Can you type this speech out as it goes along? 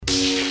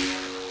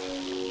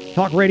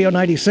Talk Radio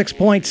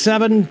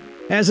 96.7,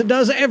 as it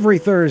does every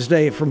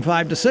Thursday from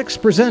 5 to 6,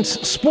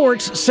 presents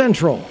Sports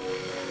Central.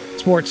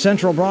 Sports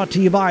Central brought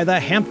to you by the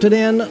Hampton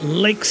Inn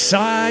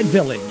Lakeside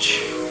Village.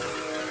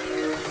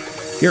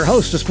 Your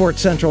host of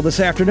Sports Central this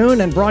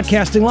afternoon and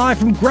broadcasting live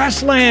from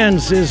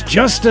Grasslands is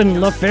Justin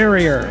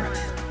LaFerrier.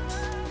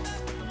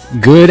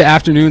 Good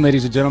afternoon,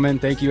 ladies and gentlemen.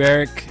 Thank you,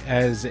 Eric.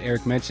 As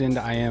Eric mentioned,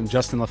 I am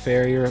Justin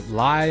LaFerrier,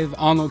 live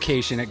on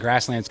location at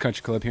Grasslands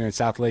Country Club here in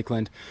South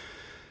Lakeland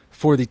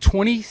for the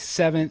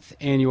 27th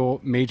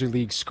annual Major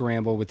League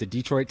Scramble with the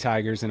Detroit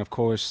Tigers. And of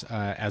course,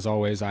 as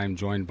always, I'm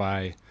joined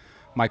by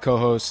my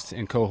co-host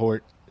and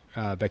cohort,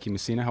 Becky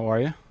Messina. How are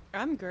you?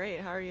 I'm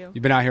great. How are you?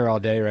 You've been out here all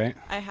day, right?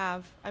 I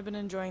have. I've been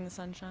enjoying the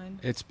sunshine.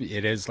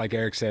 It is, like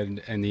Eric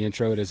said in the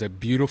intro, it is a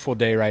beautiful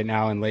day right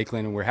now in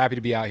Lakeland, and we're happy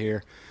to be out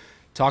here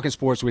talking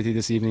sports with you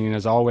this evening. And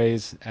as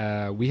always,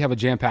 we have a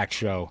jam-packed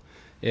show.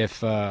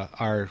 If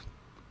our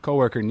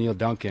coworker Neil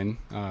Duncan,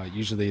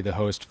 usually the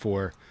host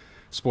for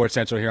Sports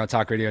Central here on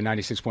Talk Radio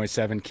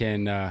 96.7,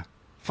 can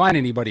find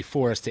anybody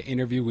for us to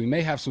interview, we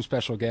may have some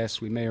special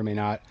guests, we may or may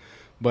not.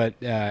 But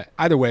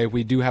either way,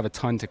 we do have a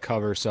ton to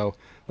cover. So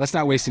let's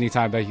not waste any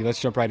time, Becky. Let's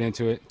jump right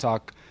into it,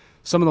 talk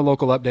some of the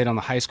local update on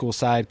the high school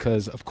side,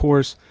 because, of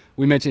course,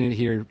 we mention it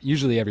here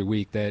usually every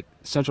week that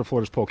Central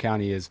Florida's Polk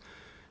County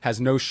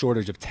has no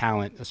shortage of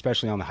talent,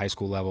 especially on the high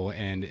school level,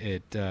 and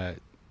it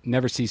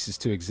never ceases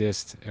to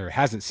exist, or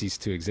hasn't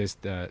ceased to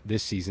exist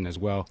this season as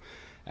well.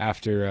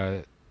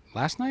 After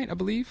last night, I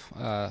believe,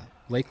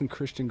 Lakeland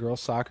Christian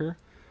Girls Soccer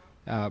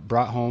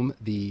brought home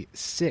the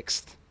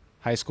 6th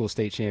high school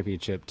state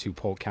championship to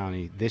Polk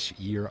County this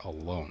year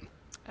alone.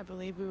 I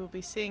believe we will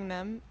be seeing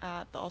them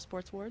at the All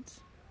Sports Awards,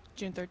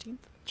 June 13th.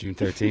 June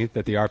 13th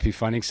at the RP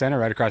Funding Center,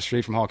 right across the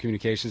street from Hall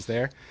Communications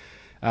there.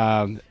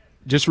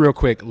 Just real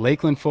quick,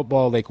 Lakeland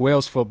football, Lake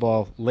Wales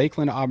football,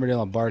 Lakeland,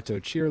 Auburndale, and Bartow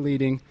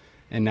cheerleading,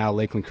 and now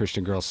Lakeland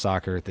Christian Girls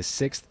Soccer, the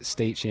 6th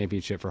state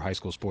championship for high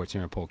school sports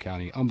here in Polk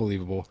County.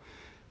 Unbelievable.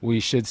 We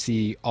should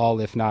see all,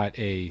 if not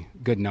a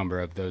good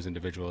number of those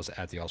individuals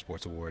at the All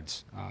Sports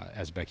Awards,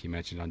 as Becky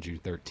mentioned, on June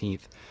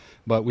 13th.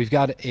 But we've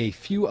got a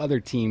few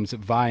other teams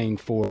vying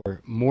for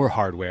more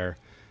hardware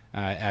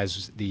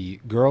as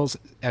the girls'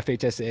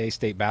 FHSAA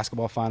state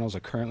basketball finals are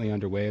currently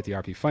underway at the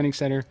RP Funding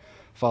Center,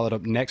 followed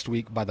up next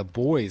week by the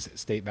boys'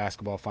 state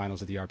basketball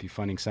finals at the RP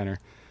Funding Center.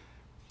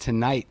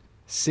 Tonight,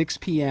 6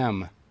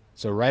 p.m.,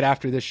 so right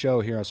after this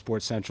show here on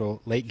Sports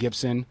Central, Lake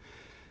Gibson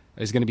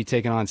is going to be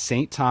taking on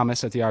St.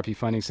 Thomas at the RP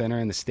Funding Center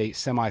in the state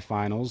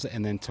semifinals.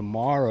 And then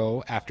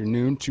tomorrow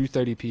afternoon,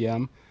 2:30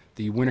 p.m.,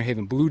 the Winter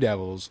Haven Blue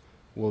Devils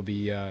will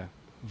be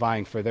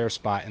vying for their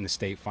spot in the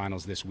state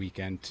finals this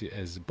weekend,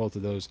 as both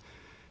of those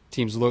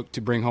teams look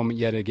to bring home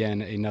yet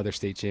again another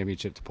state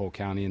championship to Polk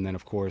County. And then,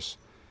 of course,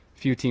 a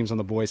few teams on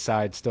the boys'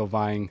 side still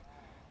vying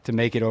to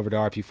make it over to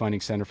RP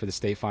Funding Center for the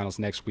state finals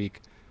next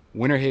week.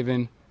 Winter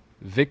Haven,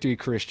 Victory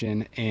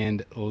Christian,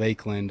 and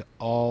Lakeland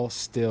all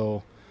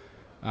still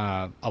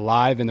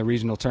alive in the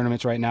regional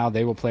tournaments right now.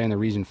 They will play in the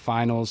region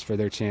finals for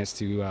their chance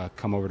to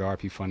come over to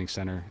RP Funding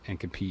Center and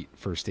compete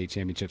for state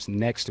championships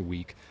next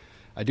week.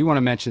 I do want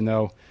to mention,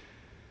 though,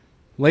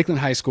 Lakeland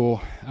High School,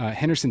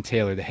 Henderson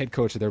Taylor, the head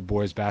coach of their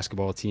boys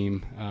basketball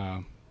team,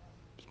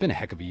 it's been a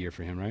heck of a year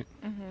for him, right?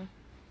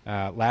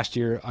 Mm-hmm. Last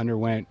year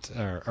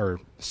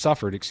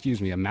suffered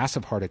a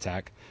massive heart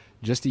attack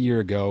just a year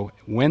ago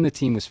when the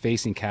team was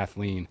facing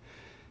Kathleen.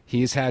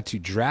 He has had to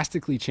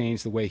drastically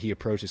change the way he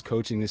approaches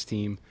coaching this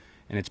team,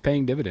 and it's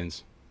paying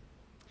dividends.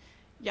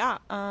 Yeah,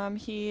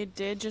 he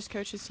did just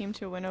coach his team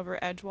to a win over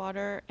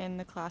Edgewater in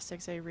the Class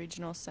 6A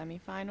regional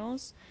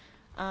semifinals.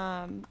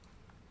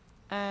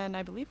 And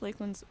I believe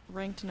Lakeland's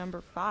ranked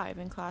number 5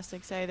 in Class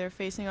 6A. They're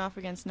facing off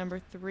against number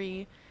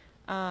 3,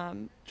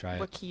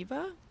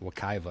 Wakiva,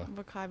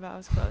 I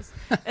was close,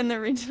 in the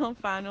regional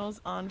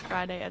finals on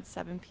Friday at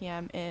 7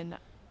 p.m. in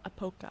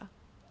Apoka.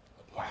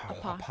 Wow,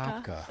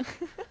 Apopka.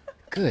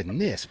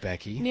 Goodness,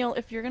 Becky. Neil,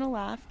 if you're going to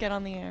laugh, get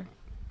on the air.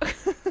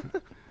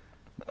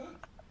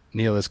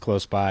 Neil is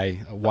close by,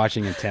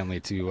 watching intently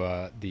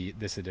to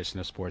this edition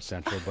of Sports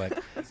Central,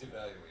 but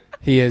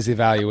he is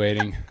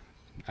evaluating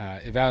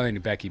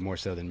Becky more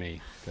so than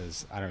me,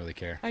 because I don't really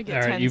care. I get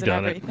all right, tens you've and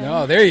done everything. it.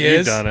 No, there he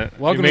is. You've done it.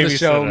 Welcome to the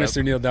show,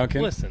 Mr. Neil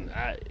Duncan. Listen,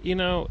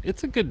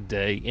 it's a good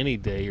day. Any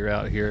day you're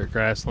out here at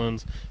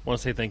Grasslands. I want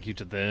to say thank you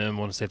to them. I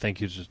want to say thank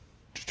you to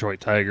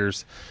Detroit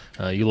Tigers.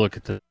 You look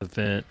at the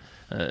event.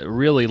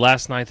 Really,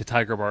 last night, the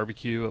Tiger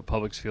Barbecue at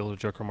Publix Field at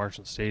Joker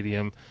Marchant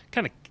Stadium,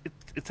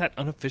 it's that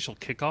unofficial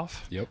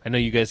kickoff. Yep. I know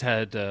you guys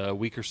had a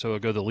week or so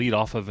ago the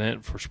lead-off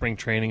event for spring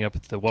training up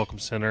at the Welcome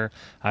Center,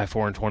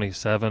 I-4 and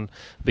 27.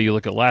 But you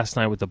look at last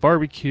night with the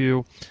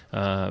barbecue,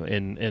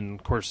 and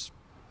of course,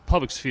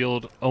 Publix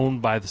Field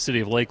owned by the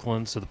City of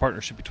Lakeland, so the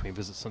partnership between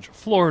Visit Central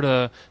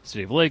Florida,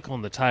 City of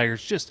Lakeland, the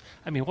Tigers,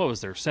 what was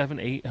there,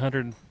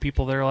 700-800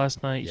 people there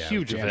last night? Yeah,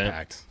 huge event.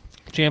 jam-packed.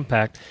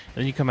 Jam-packed. And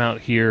then you come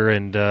out here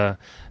and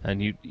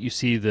you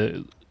see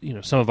the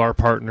some of our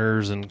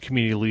partners and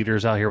community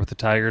leaders out here with the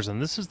Tigers,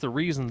 and this is the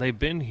reason they've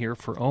been here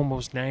for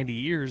almost 90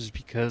 years,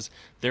 because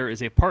there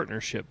is a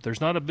partnership. There's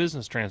not a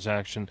business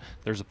transaction,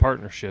 there's a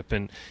partnership.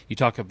 And you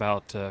talk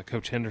about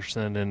Coach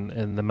Henderson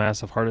and the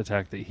massive heart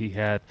attack that he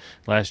had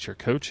last year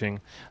coaching.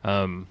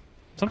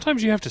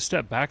 Sometimes you have to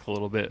step back a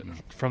little bit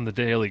from the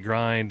daily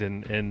grind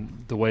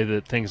and the way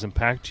that things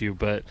impact you.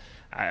 But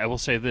I will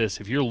say this,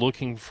 if you're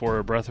looking for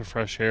a breath of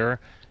fresh air,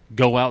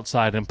 go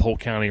outside in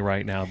Polk County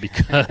right now,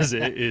 because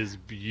it is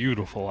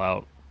beautiful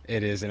out.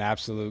 It is an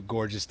absolute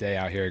gorgeous day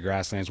out here at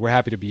Grasslands. We're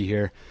happy to be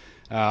here.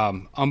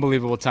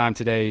 Unbelievable time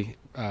today,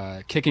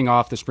 kicking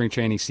off the spring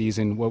training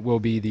season. What will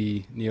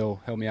be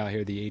Neil, help me out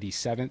here, the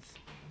 87th?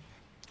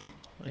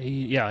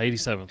 Yeah,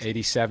 87th.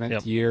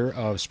 87th year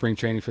of spring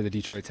training for the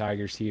Detroit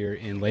Tigers here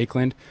in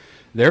Lakeland.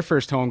 Their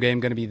first home game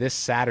going to be this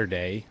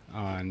Saturday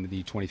on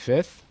the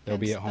 25th. They'll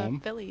be at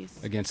home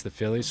against the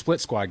Phillies.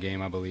 Split squad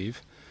game, I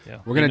believe. Yeah.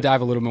 We're going to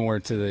dive a little more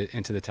into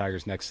the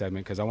Tigers next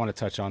segment, because I want to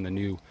touch on the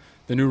new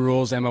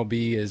rules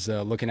MLB is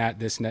looking at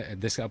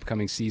this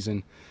upcoming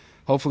season.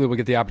 Hopefully we'll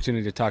get the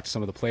opportunity to talk to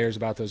some of the players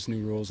about those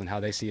new rules and how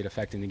they see it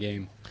affecting the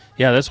game.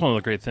 Yeah, that's one of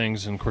the great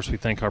things. And, of course, we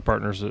thank our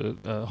partners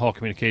at Hall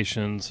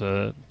Communications,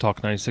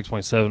 Talk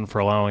 96.7, for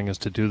allowing us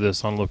to do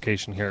this on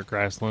location here at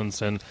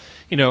Grasslands. And,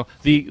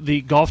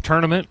 the golf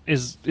tournament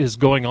is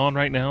going on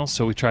right now,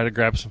 so we try to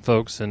grab some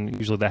folks, and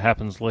usually that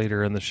happens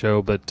later in the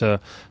show.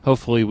 But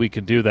hopefully we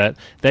can do that.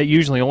 That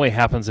usually only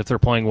happens if they're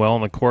playing well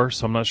on the course,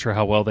 so I'm not sure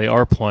how well they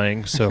are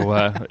playing.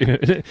 So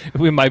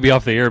we might be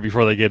off the air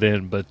before they get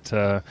in, but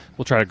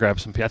we'll try to grab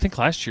some people. I think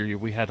last year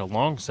we had a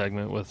long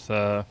segment with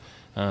Alan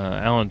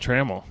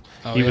Trammell.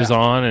 He was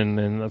on,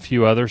 and a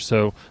few others.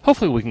 So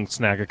hopefully we can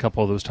snag a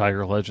couple of those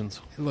Tiger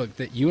legends. Look,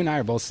 you and I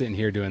are both sitting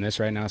here doing this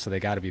right now, so they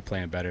got to be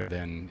playing better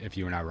than if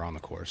you and I were on the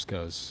course,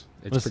 because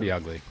it's pretty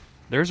ugly.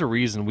 There's a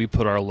reason we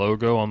put our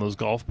logo on those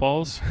golf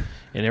balls,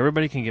 and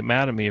everybody can get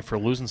mad at me if we're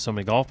losing so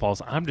many golf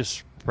balls. I'm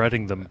just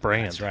spreading the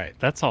brand. That's right.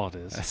 That's all it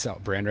is. That's all,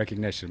 brand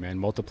recognition, man.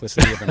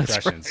 Multiplicity of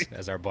impressions, right,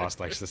 as our boss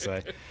likes to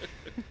say.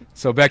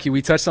 So, Becky,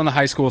 we touched on the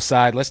high school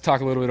side. Let's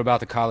talk a little bit about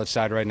the college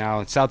side right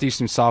now.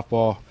 Southeastern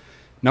softball,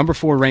 number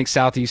 4 ranked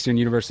Southeastern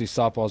University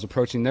softball is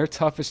approaching their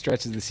toughest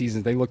stretches of the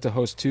season. They look to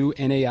host 2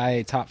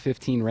 NAIA top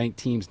 15 ranked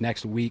teams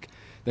next week.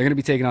 They're going to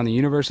be taking on the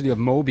University of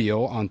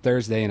Mobile on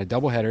Thursday in a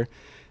doubleheader,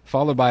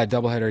 followed by a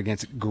doubleheader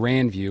against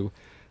Grandview.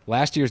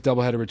 Last year's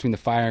doubleheader between the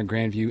Fire and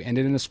Grandview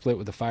ended in a split,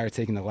 with the Fire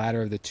taking the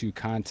latter of the 2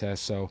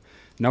 contests. So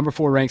number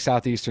 4 ranked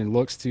Southeastern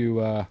looks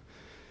to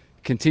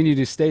continue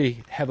to stay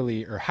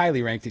highly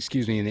ranked, in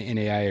the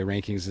NAIA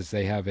rankings, as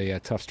they have a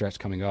tough stretch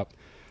coming up.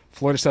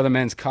 Florida Southern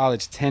men's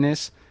college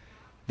tennis,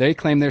 they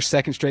claim their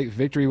second straight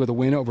victory with a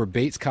win over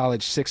Bates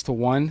College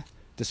 6-1.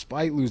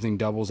 Despite losing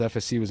doubles,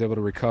 FSC was able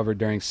to recover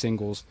during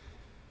singles.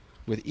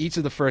 With each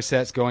of the first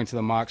sets going to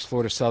the Mocs,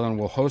 Florida Southern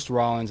will host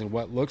Rollins in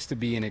what looks to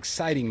be an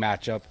exciting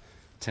matchup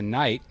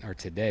today,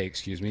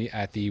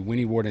 at the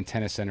Winnie Worden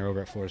Tennis Center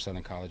over at Florida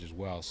Southern College as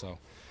well. So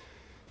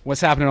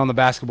what's happening on the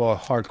basketball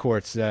hard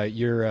courts?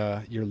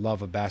 Your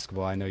love of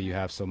basketball, I know you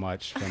have so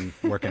much from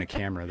working a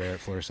camera there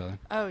at Florida Southern.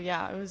 Oh,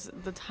 yeah. It was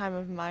the time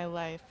of my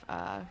life.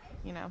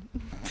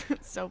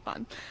 So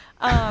fun.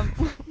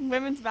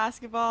 Women's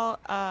basketball.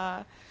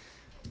 Oh,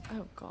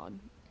 God.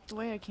 The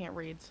way I can't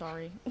read,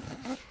 sorry.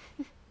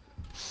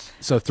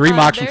 So 3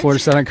 Mocs from Florida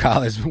Southern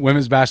College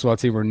women's basketball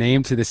team were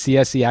named to the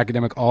CSC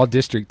Academic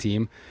All-District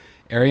team.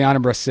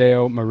 Ariana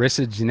Braseo,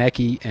 Marissa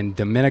Janecki, and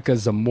Dominica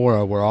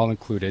Zamora were all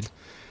included.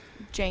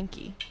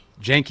 Janky.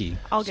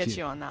 I'll get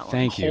you on that one.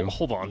 Thank you.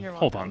 Hold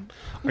on.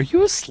 Are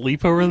you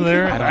asleep over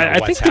there? I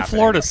think the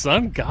Florida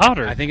Sun got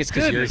her. I think it's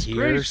because you're here.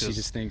 Gracious. She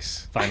just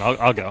thinks. Fine,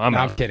 I'll go.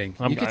 I'm kidding.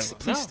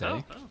 Please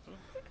stay.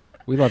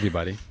 We love you,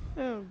 buddy.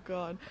 Oh,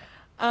 God.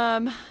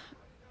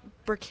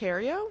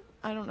 Bricario?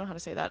 I don't know how to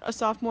say that. A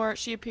sophomore,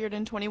 she appeared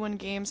in 21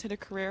 games, hit a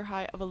career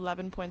high of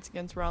 11 points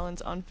against Rollins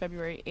on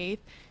February 8th.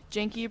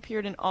 Janky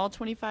appeared in all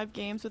 25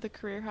 games with a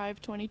career high of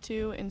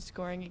 22 in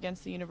scoring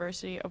against the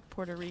University of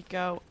Puerto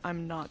Rico.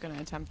 I'm not going to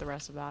attempt the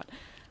rest of that.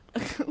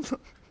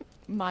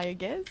 Maya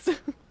Giz.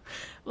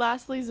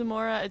 Lastly,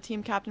 Zamora, a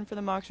team captain for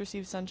the Mocs,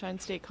 received Sunshine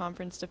State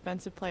Conference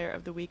Defensive Player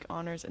of the Week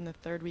honors in the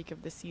 3rd week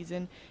of the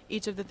season.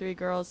 Each of the 3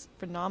 girls'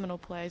 phenomenal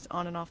plays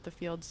on and off the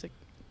field,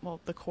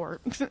 the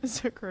court,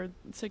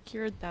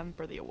 secured them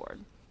for the award.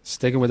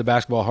 Sticking with the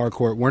basketball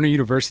hardcourt, Warner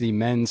University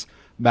men's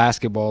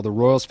basketball, the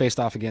Royals faced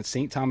off against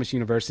St. Thomas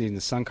University in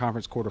the Sun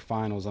Conference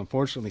quarterfinals,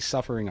 unfortunately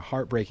suffering a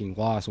heartbreaking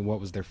loss in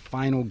what was their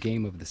final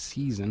game of the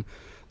season.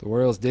 The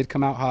Royals did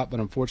come out hot, but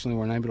unfortunately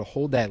were unable to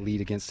hold that lead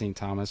against St.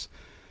 Thomas.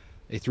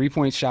 A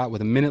 3-point shot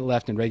with a minute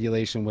left in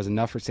regulation was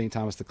enough for St.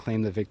 Thomas to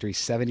claim the victory,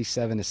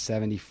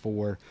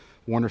 77-74.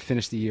 Warner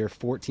finished the year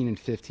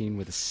 14-15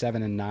 with a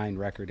 7-9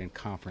 record in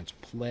conference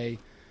play.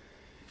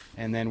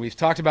 And then we've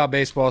talked about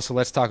baseball, so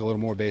let's talk a little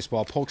more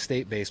baseball. Polk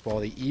State baseball,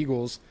 the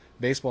Eagles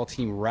baseball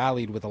team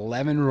rallied with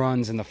 11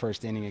 runs in the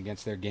first inning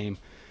against their game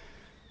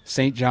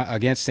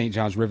against St.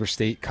 John's River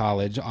State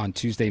College on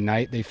Tuesday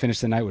night. They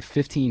finished the night with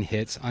 15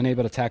 hits,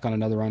 unable to tack on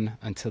another run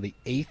until the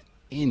 8th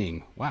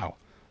inning. Wow.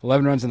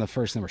 11 runs in the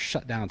first, and were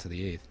shut down to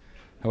the 8th.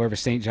 However,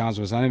 St. John's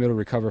was unable to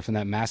recover from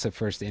that massive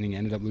first inning,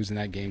 ended up losing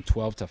that game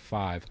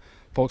 12-5.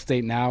 Polk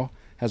State now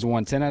has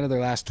won 10 out of their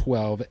last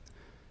 12,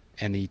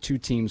 and the two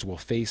teams will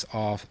face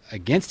off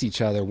against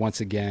each other once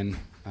again.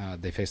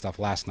 They faced off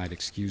last night,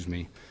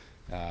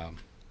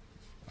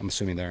 I'm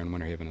assuming they're in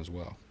Winter Haven as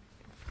well.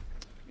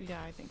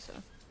 Yeah, I think so.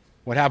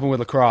 What happened with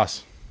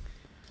lacrosse?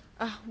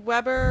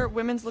 Weber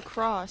women's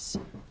lacrosse.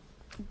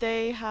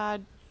 They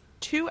had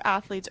 2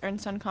 athletes earn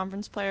Sun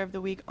Conference Player of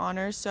the Week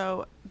honors.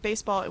 So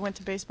baseball, it went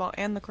to baseball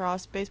and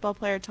lacrosse. Baseball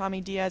player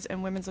Tommy Diaz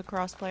and women's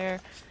lacrosse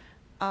player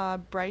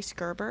Bryce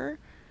Gerber,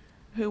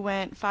 who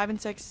went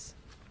 5-6.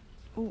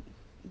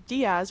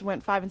 Diaz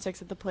went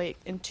 5-6 at the plate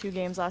in 2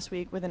 games last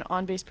week with an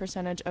on-base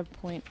percentage of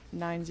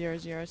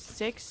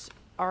 .9006.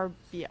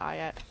 RBI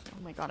at,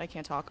 oh my god, I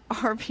can't talk.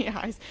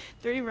 RBIs,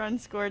 3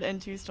 runs scored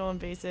and 2 stolen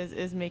bases,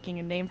 is making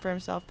a name for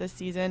himself this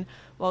season,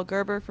 while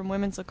Gerber from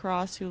women's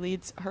lacrosse, who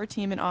leads her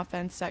team in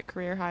offense, set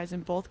career highs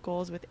in both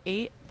goals with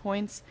 8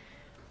 points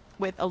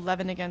with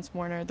 11 against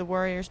Warner. The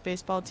Warriors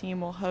baseball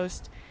team will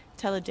host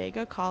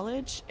Talladega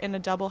College in a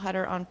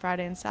doubleheader on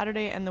Friday and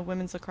Saturday, and the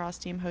women's lacrosse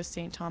team hosts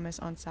St. Thomas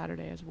on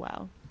Saturday as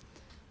well.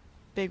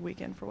 Big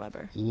weekend for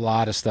Weber. A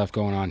lot of stuff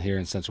going on here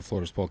in Central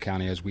Florida's Polk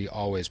County, as we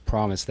always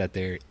promise that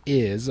there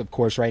is. Of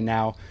course, right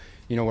now,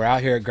 we're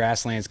out here at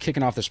Grasslands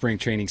kicking off the spring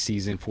training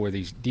season for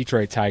the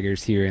Detroit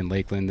Tigers here in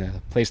Lakeland,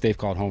 the place they've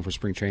called home for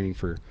spring training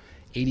for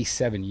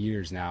 87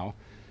 years now.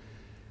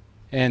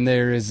 And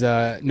there is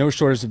no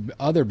shortage of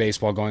other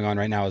baseball going on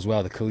right now as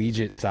well. The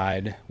collegiate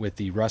side with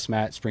the Russ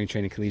Matt Spring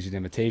Training Collegiate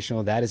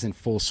Invitational, that is in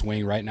full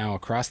swing right now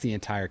across the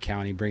entire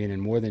county, bringing in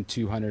more than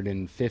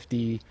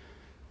 250.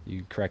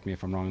 You correct me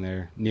if I'm wrong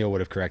there. Neil would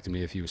have corrected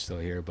me if he was still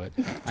here, but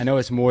I know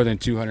it's more than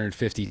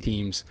 250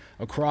 teams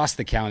across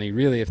the county.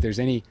 Really, if there's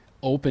any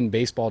open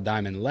baseball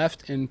diamond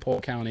left in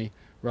Polk County,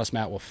 Russ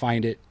Matt will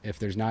find it. If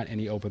there's not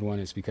any open one,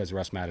 it's because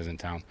Russ Matt is in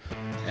town.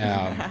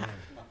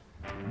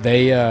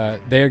 They are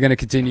going to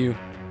continue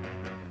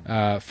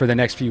for the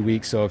next few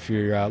weeks. So if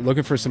you're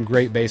looking for some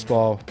great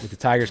baseball with the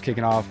Tigers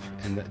kicking off,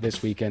 and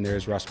this weekend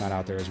there's Russ Matt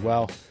out there as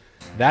well.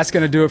 That's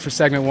going to do it for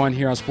segment 1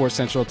 here on Sports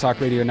Central Talk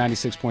Radio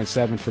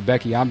 96.7. For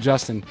Becky, I'm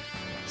Justin.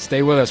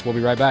 Stay with us. We'll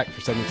be right back for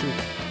segment 2.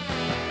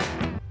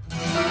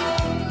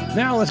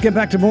 Now let's get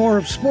back to more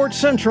of Sports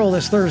Central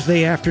this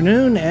Thursday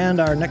afternoon, and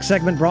our next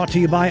segment brought to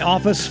you by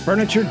Office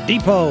Furniture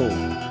Depot.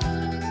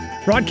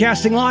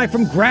 Broadcasting live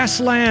from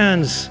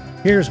Grasslands,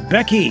 here's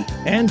Becky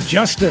and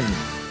Justin.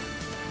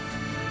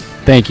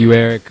 Thank you,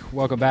 Eric.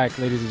 Welcome back,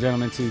 ladies and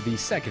gentlemen, to the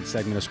second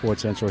segment of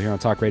Sports Central here on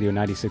Talk Radio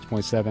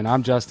 96.7.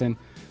 I'm Justin,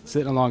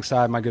 sitting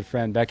alongside my good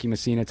friend Becky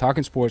Messina,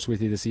 talking sports with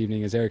you this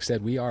evening. As Eric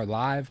said, we are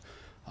live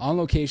on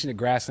location at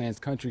Grasslands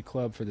Country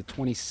Club for the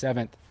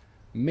 27th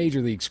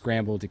Major League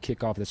Scramble to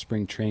kick off the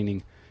spring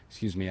training.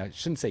 Excuse me, I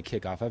shouldn't say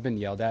kickoff. I've been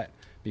yelled at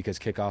because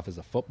kickoff is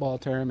a football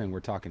term and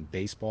we're talking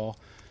baseball.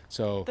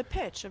 So the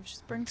pitch of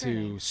spring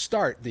training. To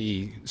start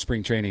the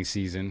spring training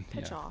season,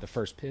 pitch off. The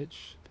first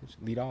pitch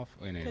lead off.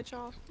 Pitch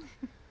off.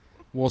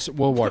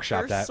 We'll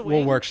workshop that. Swing.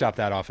 We'll workshop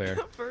that off air.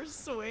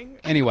 First swing.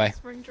 Anyway.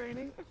 Spring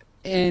training.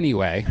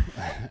 Anyway,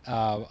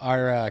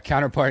 our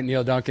counterpart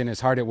Neil Duncan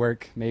is hard at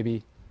work,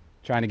 maybe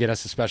trying to get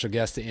us a special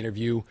guest to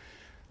interview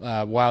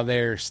while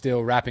they're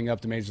still wrapping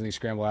up the Major League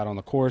Scramble out on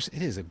the course.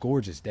 It is a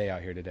gorgeous day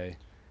out here today.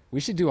 We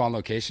should do on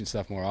location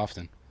stuff more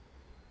often.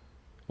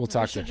 We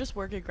should just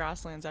work at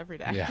Grasslands every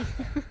day. Yeah.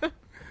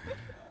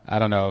 I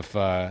don't know if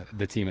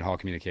the team at Hall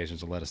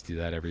Communications will let us do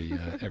that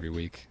every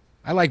week.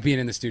 I like being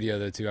in the studio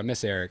though too. I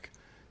miss Eric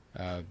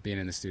being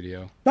in the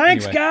studio.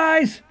 Thanks, anyway,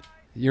 guys.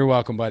 You're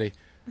welcome, buddy.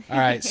 All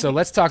right, so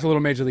let's talk a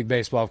little Major League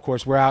Baseball. Of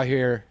course, we're out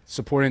here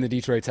supporting the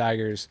Detroit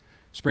Tigers.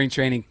 Spring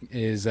training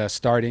is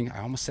starting.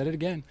 I almost said it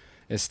again.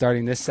 It's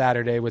starting this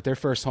Saturday with their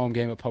first home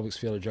game at Publix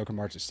Field at Joker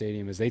Marchant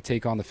Stadium as they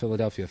take on the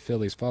Philadelphia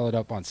Phillies, followed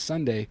up on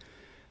Sunday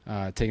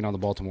taking on the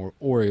Baltimore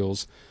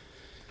Orioles.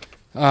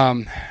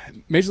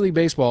 Major League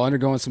Baseball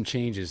undergoing some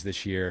changes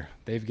this year.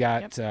 They've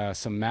got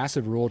some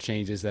massive rule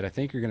changes that I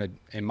think are going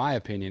to, in my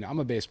opinion, I'm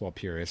a baseball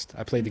purist.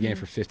 I played the game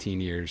for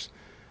 15 years.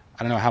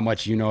 I don't know how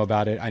much you know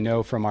about it. I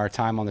know from our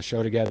time on the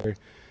show together,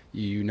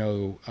 you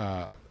know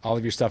all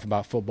of your stuff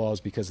about football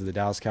is because of the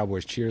Dallas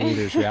Cowboys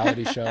cheerleaders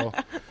reality show.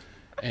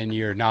 And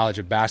your knowledge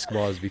of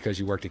basketball is because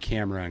you worked a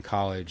camera in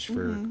college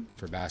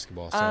for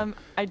basketball. So,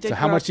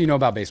 how much do you know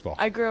about baseball?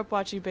 I grew up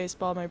watching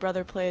baseball. My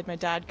brother played. My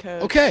dad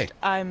coached. Okay.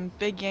 I'm a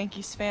big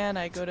Yankees fan.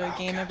 I go to a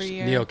game every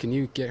year. Neil, can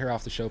you get her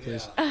off the show,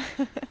 please?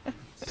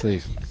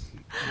 Please.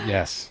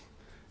 Yes.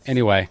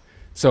 Anyway,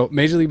 so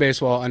Major League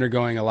Baseball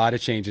undergoing a lot of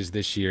changes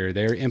this year.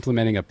 They're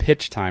implementing a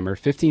pitch timer,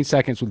 15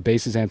 seconds with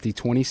bases empty,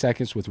 20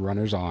 seconds with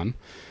runners on.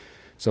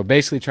 So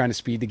basically trying to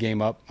speed the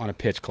game up on a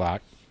pitch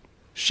clock.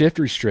 Shift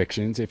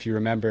restrictions, if you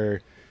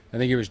remember, I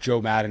think it was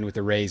Joe Madden with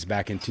the Rays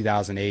back in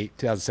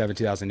 2007,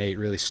 2008,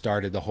 really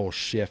started the whole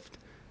shift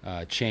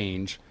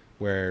change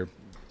where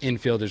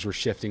infielders were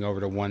shifting over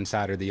to one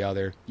side or the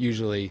other.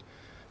 Usually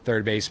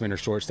third baseman or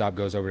shortstop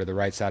goes over to the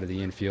right side of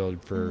the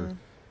infield for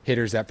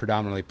hitters that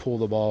predominantly pull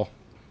the ball.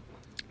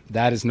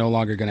 That is no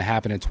longer going to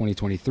happen in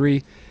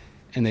 2023.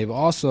 And they've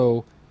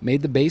also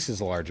made the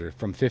bases larger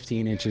from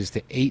 15 inches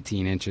to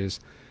 18 inches.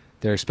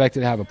 They're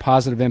expected to have a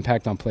positive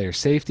impact on player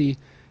safety.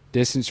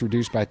 Distance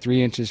reduced by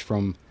 3 inches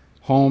from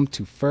home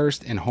to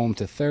first and home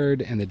to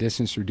third, and the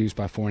distance reduced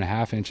by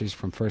 4.5 inches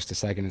from first to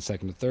second and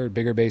second to third.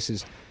 Bigger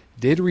bases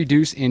did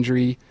reduce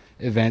injury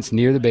events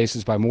near the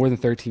bases by more than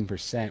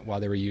 13% while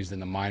they were used in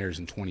the minors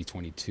in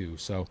 2022.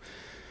 So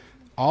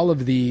all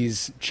of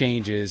these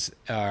changes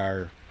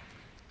are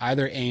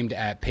either aimed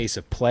at pace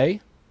of play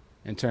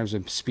in terms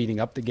of speeding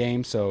up the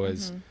game so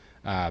as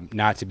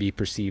not to be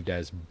perceived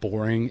as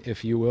boring,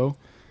 if you will,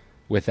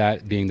 with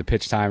that being the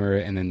pitch timer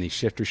and then the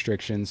shift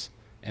restrictions,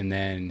 and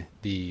then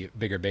the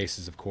bigger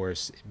bases, of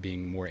course,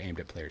 being more aimed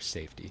at player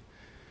safety.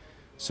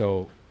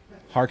 So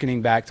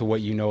hearkening back to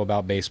what you know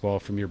about baseball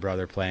from your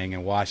brother playing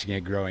and watching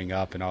it growing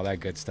up and all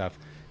that good stuff,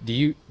 do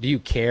you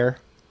care?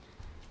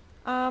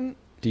 Do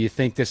you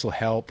think this will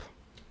help?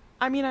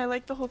 I mean, I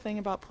like the whole thing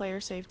about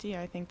player safety.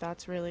 I think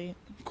that's really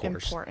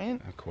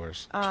important. Of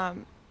course.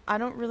 I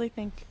don't really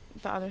think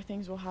the other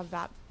things will have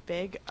that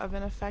big of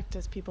an effect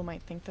as people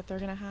might think that they're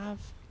going to have.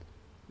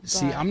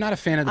 See, I'm not a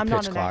fan of the pitch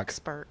clock. I'm not an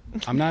expert.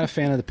 I'm not a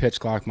fan of the pitch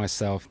clock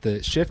myself.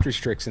 The shift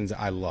restrictions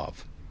I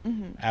love.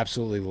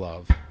 Absolutely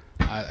love.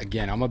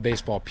 Again, I'm a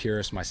baseball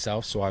purist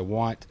myself, so I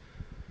want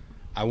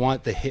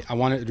the hit. I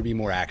want it to be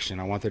more action.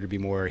 I want there to be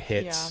more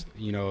hits.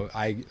 Yeah. You know,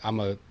 I'm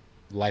a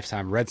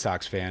lifetime Red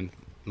Sox fan.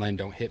 Len,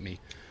 don't hit me.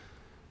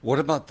 What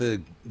about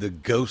the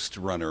ghost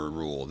runner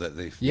rule that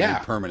they've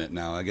made permanent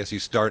now? I guess you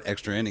start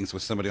extra innings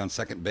with somebody on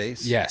second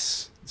base.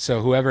 Yes.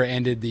 So whoever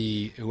ended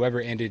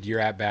your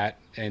at bat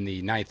in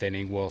the ninth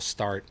inning will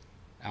start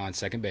on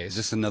second base. Is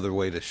this another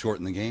way to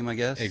shorten the game, I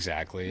guess?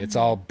 Exactly. It's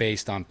all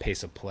based on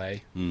pace of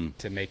play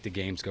to make the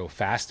games go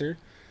faster.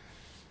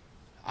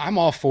 I'm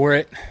all for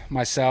it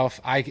myself.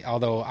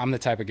 Although I'm the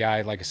type of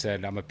guy, like I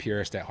said, I'm a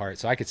purist at heart,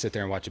 so I could sit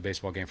there and watch a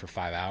baseball game for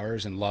 5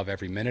 hours and love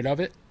every minute of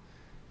it.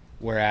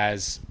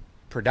 Whereas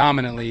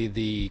predominantly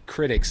the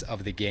critics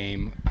of the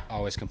game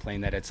always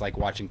complain that it's like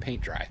watching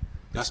paint dry.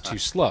 It's too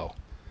slow.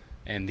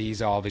 And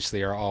these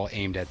obviously are all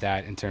aimed at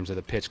that in terms of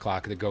the pitch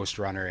clock, the ghost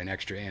runner and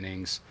extra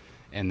innings,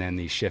 and then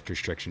the shift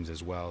restrictions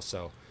as well.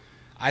 So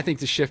I think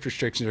the shift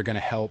restrictions are going to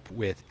help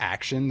with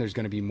action. There's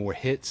going to be more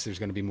hits. There's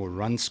going to be more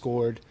runs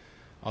scored.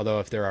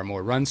 Although if there are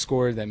more runs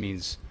scored, that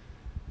means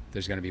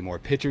there's going to be more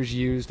pitchers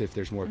used. If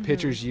there's more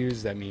pitchers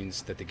used, that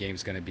means that the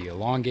game's going to be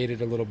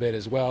elongated a little bit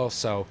as well.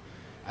 So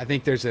I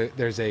think there's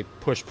a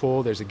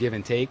push-pull, there's a give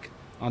and take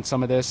on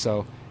some of this.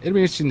 So it'll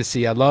be interesting to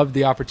see. I'd love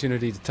the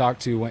opportunity to talk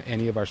to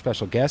any of our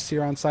special guests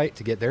here on site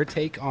to get their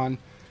take on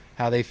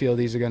how they feel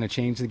these are going to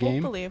change the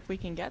game. Hopefully, if we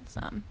can get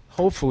some.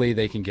 Hopefully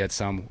they can get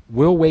some.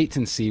 We'll wait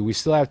and see. We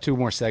still have 2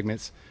 more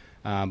segments,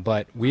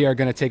 but we are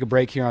going to take a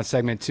break here on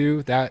segment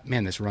 2.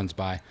 This runs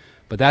by.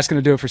 But that's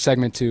going to do it for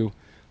segment 2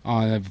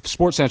 on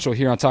Sports Central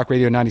here on Talk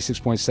Radio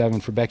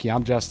 96.7. For Becky,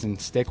 I'm Justin.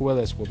 Stick with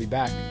us. We'll be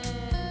back.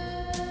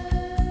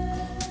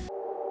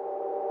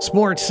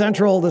 Sports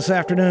Central this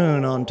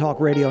afternoon on Talk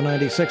Radio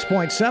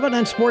 96.7,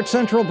 and Sports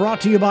Central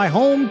brought to you by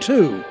Home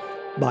 2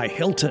 by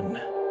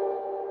Hilton.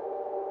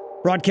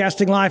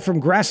 Broadcasting live from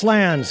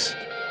Grasslands,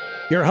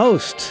 your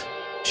host,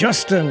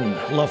 Justin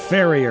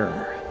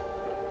LaFerrier.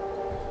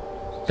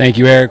 Thank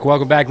you, Eric.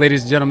 Welcome back,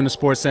 ladies and gentlemen, to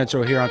Sports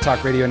Central here on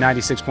Talk Radio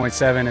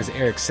 96.7. As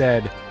Eric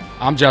said,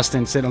 I'm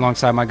Justin, sitting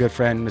alongside my good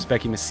friend, Miss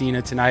Becky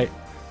Messina, tonight,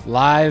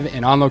 live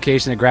and on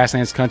location at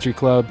Grasslands Country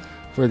Club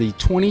for the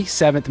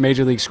 27th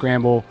Major League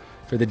Scramble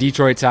for the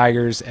Detroit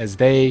Tigers as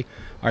they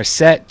are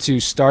set to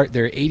start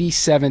their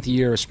 87th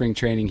year of spring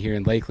training here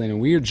in Lakeland.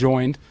 And we are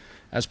joined,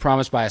 as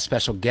promised, by a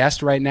special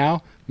guest right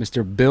now,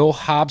 Mr. Bill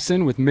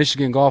Hobson with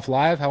Michigan Golf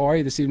Live. How are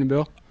you this evening,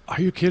 Bill? Are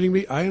you kidding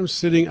me? I am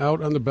sitting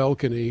out on the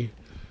balcony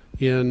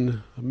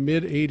in a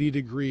mid-80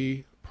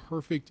 degree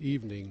perfect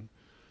evening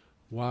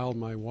while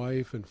my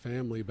wife and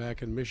family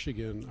back in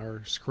Michigan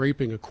are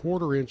scraping a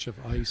 1/4 inch of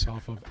ice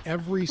off of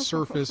every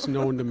surface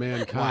known to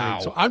mankind. Wow.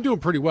 So I'm doing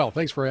pretty well.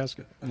 Thanks for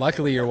asking.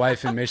 Luckily, your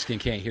wife in Michigan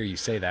can't hear you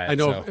say that. I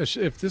know.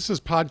 So. If this is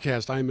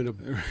podcast, I'm in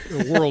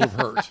a world of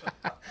hurt.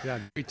 Yeah,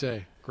 great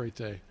day. Great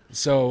day.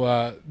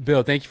 So,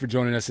 Bill, thank you for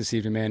joining us this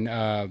evening,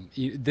 man.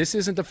 This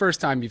isn't the first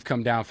time you've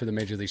come down for the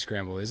Major League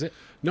Scramble, is it?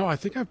 No, I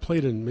think I've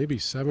played in maybe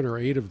 7 or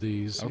 8 of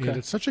these. Okay. And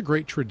it's such a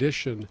great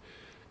tradition.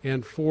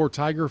 And for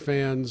Tiger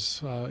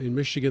fans in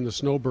Michigan, the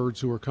Snowbirds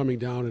who are coming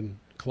down and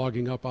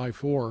clogging up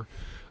I-4,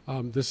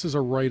 this is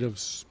a rite of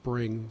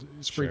spring.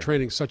 Spring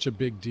training is such a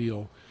big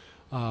deal.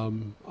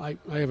 I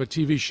have a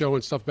TV show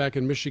and stuff back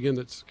in Michigan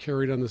that's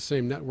carried on the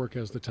same network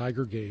as the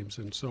Tiger games.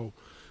 And so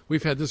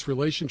we've had this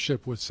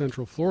relationship with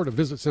Central Florida,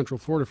 Visit Central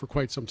Florida, for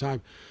quite some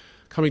time,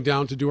 coming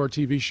down to do our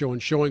TV show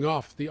and showing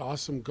off the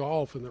awesome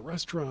golf and the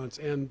restaurants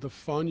and the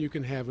fun you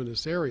can have in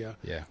this area.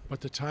 Yeah.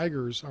 But the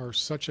Tigers are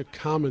such a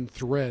common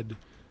thread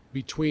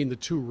between the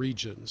 2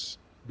 regions,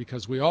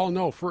 because we all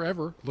know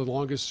forever the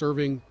longest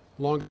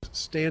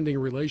standing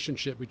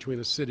relationship between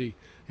a city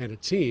and a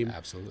team.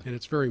 Absolutely. And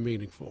it's very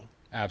meaningful.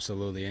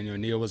 Absolutely.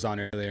 And Neil was on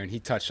earlier, and he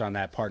touched on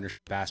that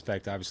partnership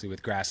aspect, obviously,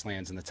 with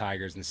Grasslands and the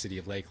Tigers and the city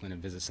of Lakeland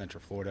and Visit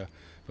Central Florida.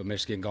 But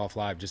Michigan Golf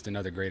Live, just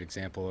another great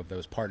example of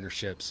those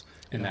partnerships.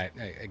 And that,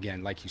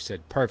 again, like you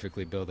said,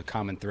 perfectly, Bill, the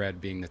common thread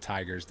being the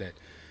Tigers that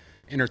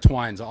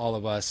intertwines all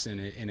of us. And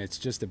it's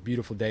just a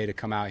beautiful day to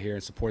come out here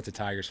and support the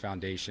Tigers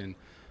Foundation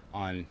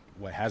on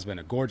what has been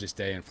a gorgeous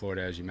day in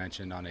Florida, as you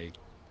mentioned, on a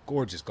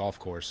gorgeous golf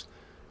course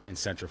in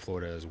Central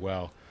Florida as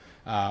well.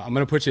 I'm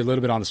going to put you a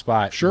little bit on the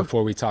spot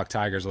before we talk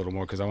Tigers a little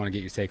more, because I want to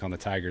get your take on the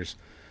Tigers.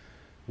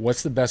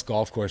 What's the best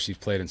golf course you've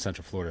played in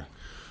Central Florida?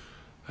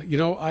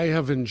 I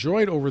have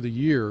enjoyed over the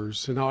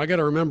years, and now I got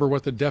to remember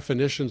what the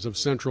definitions of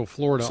Central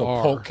Florida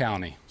are. Polk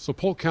County. So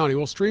Polk County.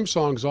 Well, Stream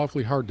Song's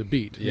awfully hard to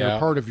beat. Yeah. They're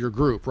part of your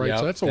group, right? Yep,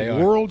 So that's a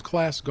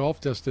world-class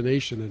golf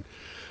destination. And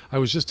I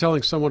was just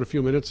telling someone a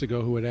few minutes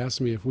ago who had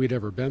asked me if we'd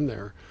ever been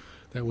there,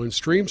 that when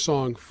Stream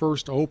Song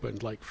first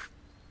opened,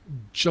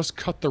 just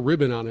cut the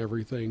ribbon on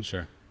everything.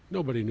 Sure.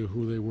 Nobody knew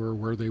who they were,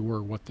 where they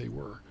were, what they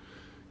were.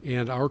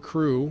 And our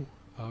crew,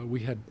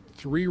 we had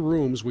 3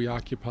 rooms we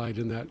occupied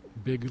in that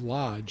big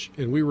lodge,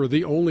 and we were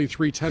the only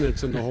 3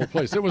 tenants in the whole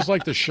place. It was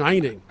like The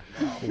Shining.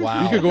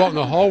 Wow. You could go out in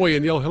the hallway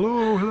and yell,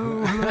 hello,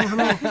 hello,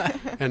 hello,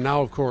 hello. And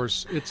now, of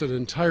course, it's an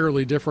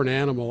entirely different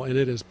animal, and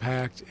it is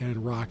packed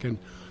and rocking.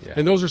 Yeah.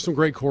 And those are some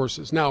great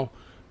courses. Now,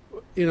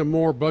 in a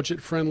more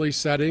budget-friendly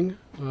setting,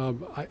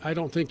 I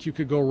don't think you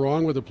could go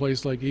wrong with a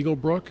place like Eagle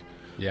Brook.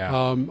 Yeah.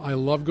 I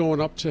love going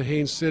up to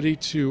Haines City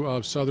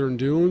to Southern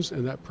Dunes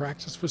and that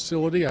practice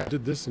facility. I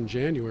did this in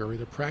January.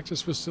 The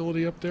practice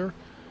facility up there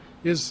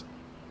is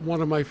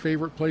one of my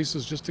favorite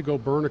places just to go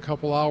burn a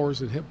couple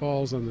hours and hit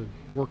balls and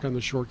work on the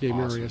short game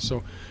area.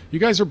 So you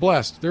guys are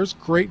blessed. There's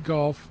great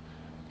golf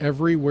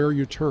everywhere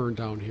you turn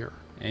down here.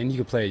 And you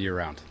can play it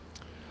year-round.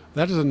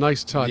 That is a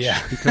nice touch,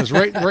 because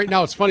right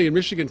now it's funny, in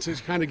Michigan, to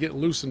kind of get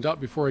loosened up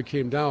before I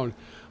came down,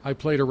 I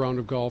played a round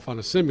of golf on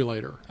a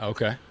simulator.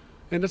 Okay.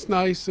 And it's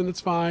nice and it's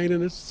fine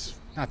and it's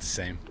not the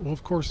same. Well,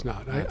 of course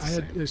not.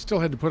 I still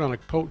had to put on a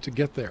coat to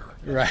get there.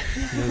 Right.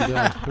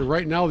 And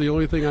right now the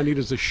only thing I need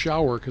is a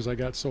shower because I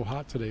got so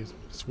hot today.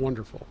 It's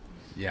wonderful.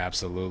 Yeah,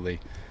 absolutely.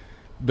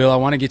 Bill, I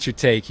want to get your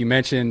take. You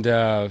mentioned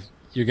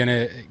you're going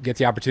to get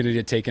the opportunity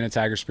to take in a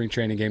Tiger spring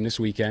training game this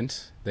weekend.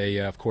 They,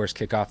 of course,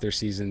 kick off their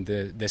season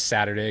this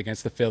Saturday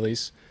against the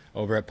Phillies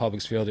over at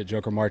Publix Field at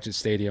Joker Marchant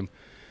Stadium.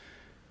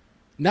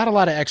 Not a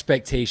lot of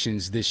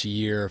expectations this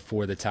year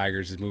for the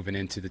Tigers moving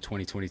into the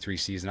 2023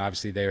 season.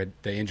 Obviously, the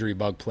injury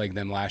bug plagued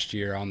them last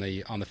year on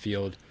the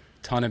field.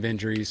 Ton of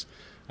injuries.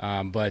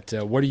 But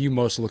what are you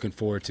most looking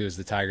forward to as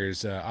the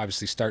Tigers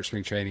obviously start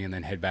spring training and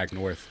then head back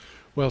north?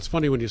 Well, it's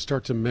funny when you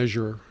start to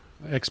measure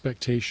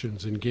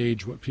expectations and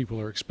gauge what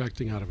people are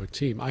expecting out of a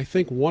team. I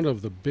think one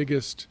of the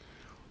biggest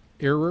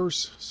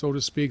errors, so to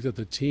speak, that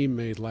the team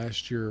made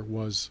last year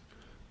was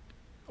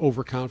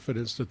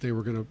overconfidence that they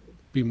were going to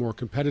be more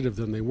competitive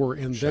than they were.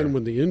 And then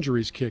when the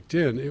injuries kicked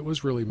in, it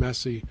was really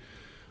messy.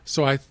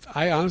 So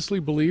I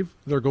honestly believe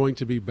they're going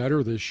to be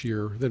better this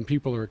year than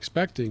people are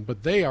expecting,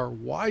 but they are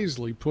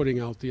wisely putting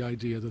out the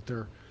idea that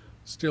they're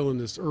still in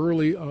this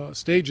early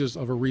stages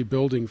of a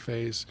rebuilding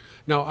phase.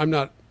 Now, I'm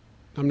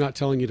not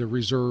telling you to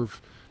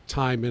reserve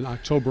time in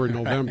October and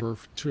November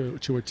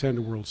to attend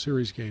a World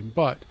Series game,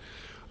 but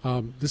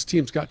this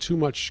team's got too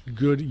much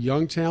good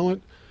young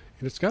talent,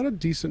 and it's got a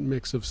decent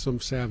mix of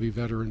some savvy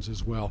veterans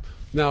as well.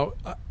 Now,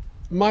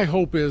 my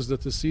hope is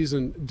that the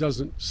season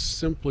doesn't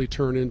simply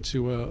turn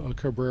into a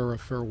Cabrera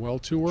farewell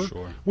tour.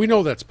 Sure. We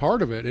know that's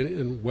part of it,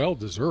 and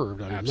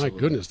well-deserved. I mean, Absolutely. my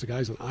goodness, the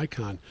guy's an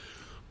icon.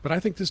 But I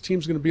think this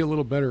team's going to be a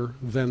little better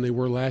than they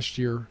were last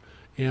year,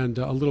 and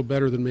a little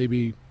better than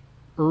maybe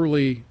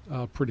early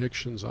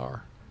predictions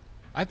are.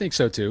 I think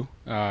so too.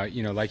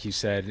 Like you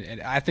said,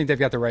 and I think they've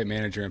got the right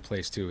manager in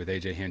place too with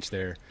AJ Hinch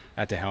there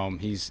at the helm.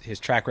 His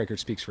track record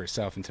speaks for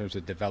itself in terms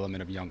of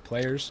development of young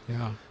players.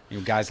 Yeah.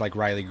 Guys like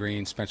Riley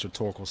Green, Spencer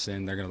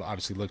Torkelson, they're going to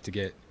obviously look to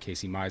get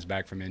Casey Mize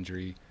back from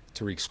injury,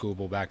 Tariq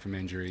Skubal back from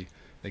injury.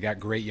 They got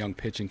great young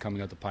pitching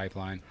coming up the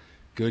pipeline,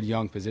 good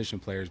young position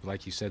players, but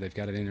like you said, they've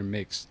got an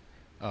intermix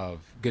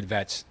of good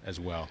vets as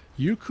well.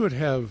 You could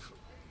have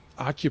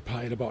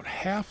occupied about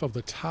half of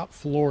the top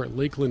floor at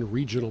Lakeland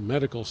Regional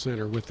Medical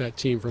Center with that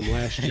team from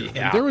last year.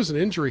 Yeah. And there was an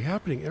injury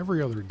happening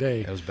every other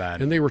day. It was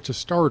bad. And they were to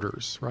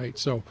starters, right?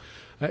 So,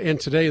 and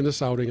today in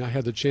this outing, I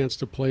had the chance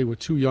to play with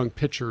 2 young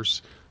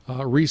pitchers,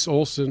 Reese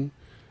Olson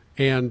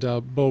and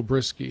Bo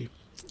Brisky.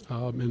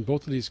 And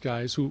both of these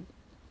guys who,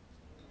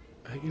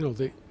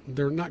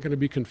 they're not going to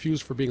be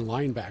confused for being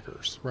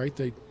linebackers, right?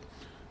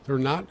 They're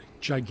not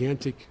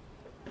gigantic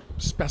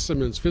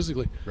specimens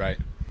physically. Right.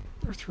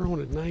 They're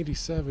throwing at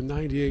 97,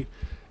 98,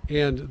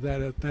 and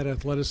that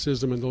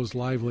athleticism and those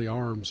lively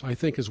arms, I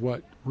think, is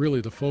what really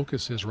the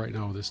focus is right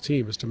now with this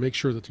team, is to make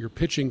sure that your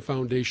pitching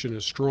foundation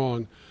is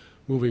strong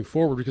moving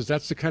forward, because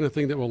that's the kind of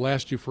thing that will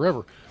last you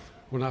forever.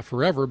 Well, not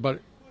forever,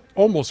 but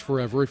almost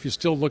forever. If you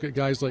still look at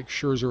guys like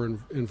Scherzer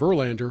and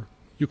Verlander,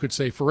 you could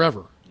say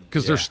forever,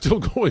 because they're still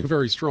going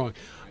very strong.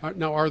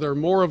 Now, are there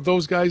more of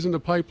those guys in the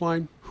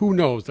pipeline? Who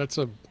knows? That's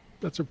a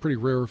pretty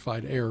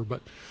rarefied air,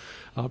 but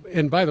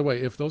And by the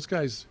way, if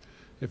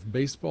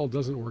baseball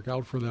doesn't work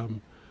out for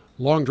them,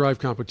 long drive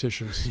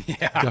competitions.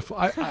 Yeah.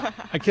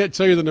 I can't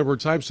tell you the number of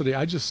times today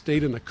I just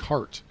stayed in the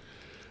cart.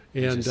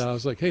 And I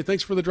was like, hey,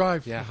 thanks for the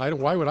drive. Yeah.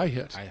 Why would I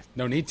hit?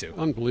 No need to.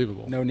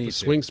 Unbelievable. No need the to.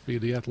 swing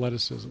speed, the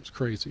athleticism is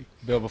crazy.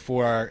 Bill,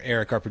 before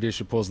Eric, our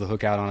producer, pulls the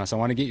hook out on us, I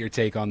want to get your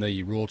take on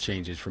the rule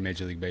changes for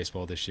Major League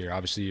Baseball this year.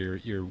 Obviously,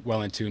 you're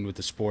well in tune with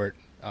the sport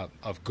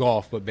of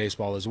golf, but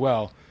baseball as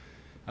well.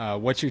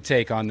 What's your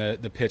take on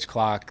the pitch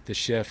clock, the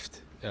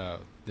shift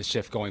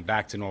going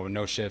back to normal,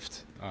 no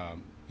shift,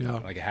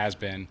 like it has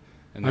been?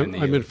 And then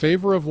I'm in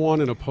favor of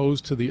one and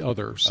opposed to the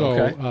other.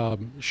 So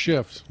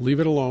shift, leave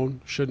it alone.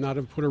 Should not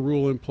have put a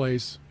rule in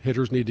place.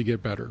 Hitters need to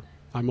get better.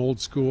 I'm old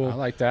school. I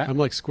like that. I'm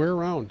like square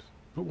around.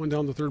 Put one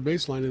down the third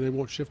baseline and they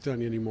won't shift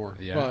on you anymore.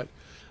 Yeah.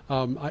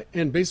 But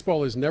and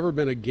baseball has never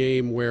been a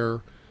game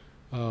where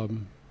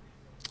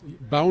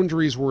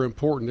boundaries were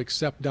important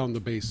except down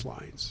the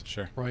baselines.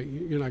 Sure. Right?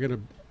 You're not going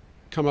to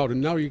come out and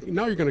now you're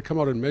going to come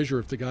out and measure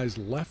if the guy's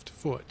left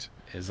foot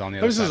is on the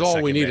other this side is of all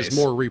second we need base. is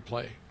more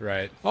replay.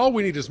 Right. All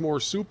we need is more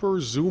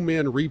super zoom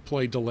in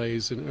replay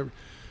delays.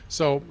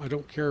 So I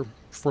don't care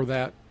for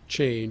that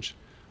change.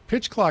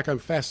 Pitch clock I'm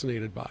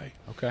fascinated by.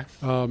 Okay.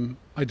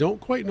 I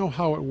don't quite know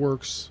how it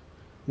works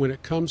when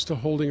it comes to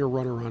holding a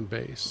runner on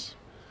base.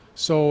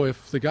 So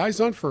if the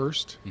guy's on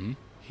first,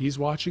 he's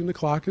watching the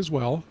clock as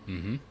well.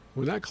 Mm-hmm.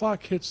 When that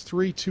clock hits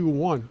 3, 2,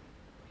 1,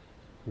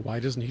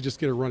 why doesn't he just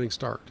get a running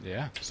start?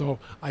 Yeah. So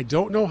I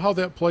don't know how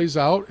that plays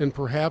out, and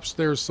perhaps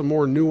there's some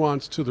more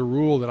nuance to the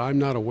rule that I'm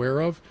not aware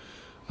of.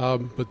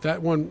 But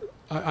that one,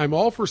 I'm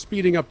all for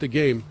speeding up the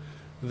game.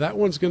 That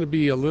one's going to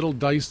be a little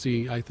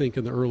dicey, I think,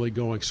 in the early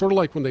going. Sort of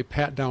like when they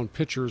pat down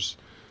pitchers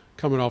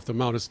coming off the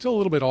mound. It's still a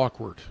little bit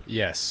awkward.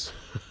 Yes.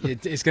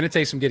 It's going to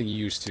take some getting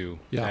used to.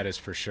 Yeah. That is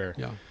for sure.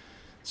 Yeah.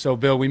 So,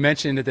 Bill, we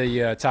mentioned at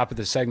the top of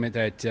the segment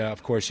that,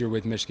 of course, you're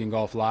with Michigan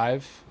Golf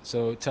Live.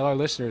 So tell our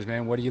listeners,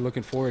 man, what are you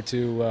looking forward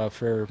to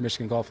for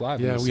Michigan Golf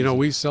Live? Yeah,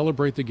 we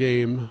celebrate the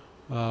game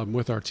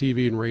with our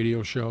TV and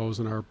radio shows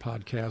and our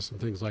podcasts and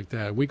things like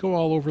that. We go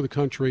all over the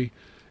country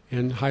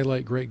and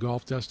highlight great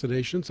golf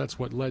destinations. That's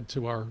what led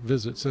to our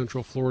Visit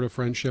Central Florida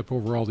friendship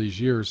over all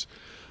these years.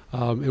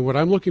 And what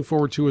I'm looking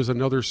forward to is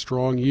another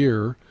strong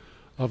year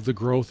of the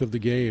growth of the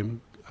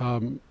game.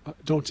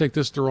 Don't take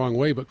this the wrong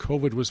way, but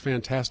COVID was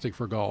fantastic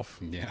for golf.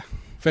 Yeah.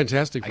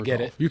 Fantastic for I get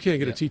golf. it. You can't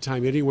get a tee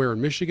time anywhere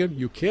in Michigan.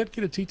 You can't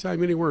get a tee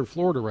time anywhere in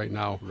Florida right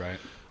now. Right.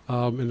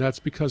 And that's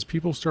because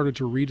people started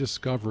to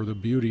rediscover the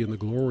beauty and the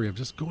glory of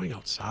just going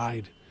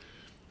outside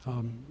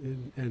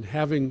and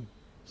having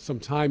some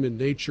time in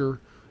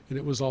nature. And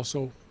it was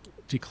also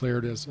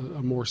declared as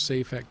a more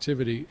safe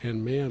activity.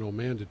 And man, oh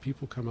man, did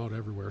people come out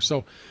everywhere.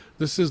 So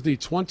this is the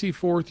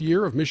 24th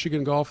year of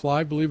Michigan Golf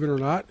Live, believe it or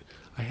not.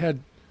 I had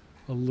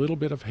a little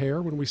bit of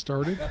hair when we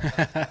started,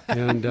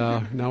 and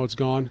now it's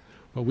gone.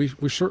 But we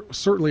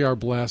certainly are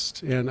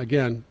blessed. And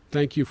again,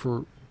 thank you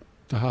for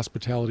the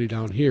hospitality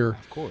down here.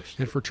 Of course.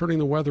 And for turning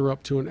the weather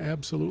up to an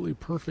absolutely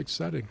perfect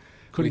setting.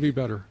 Couldn't be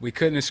better. We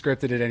couldn't have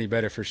scripted it any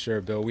better for sure,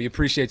 Bill. We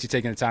appreciate you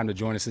taking the time to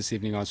join us this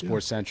evening on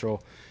Sports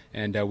Central.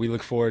 And we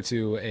look forward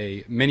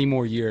to many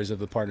more years of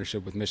the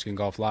partnership with Michigan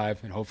Golf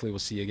Live. And hopefully we'll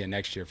see you again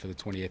next year for the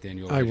 20th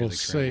annual I Major will League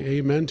say Scramble.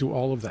 amen to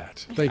all of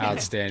that. Thank you.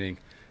 Outstanding.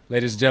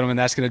 Ladies and gentlemen,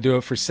 that's going to do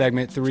it for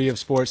segment 3 of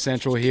Sports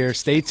Central here.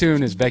 Stay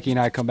tuned as Becky and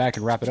I come back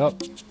and wrap it up.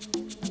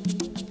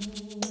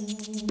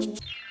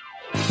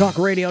 Talk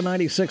Radio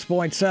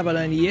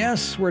 96.7, and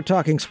yes, we're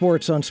talking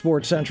sports on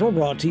Sports Central,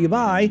 brought to you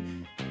by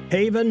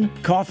Haven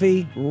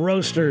Coffee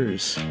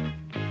Roasters.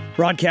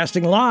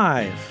 Broadcasting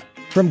live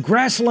from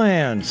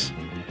Grasslands,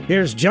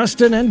 here's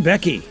Justin and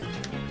Becky.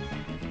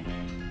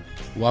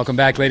 Welcome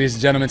back, ladies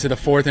and gentlemen, to the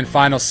 4th and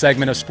final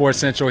segment of Sports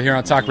Central here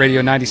on Talk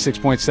Radio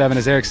 96.7.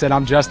 As Eric said,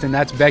 I'm Justin,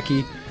 that's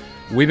Becky.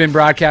 We've been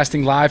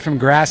broadcasting live from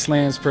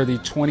Grasslands for the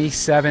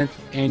 27th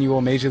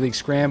annual Major League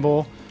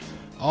Scramble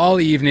all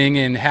evening,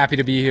 and happy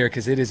to be here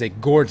because it is a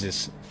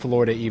gorgeous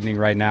Florida evening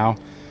right now.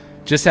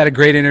 Just had a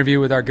great interview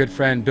with our good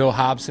friend Bill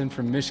Hobson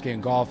from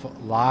Michigan Golf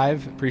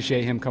Live.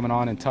 Appreciate him coming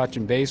on and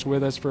touching base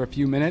with us for a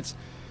few minutes.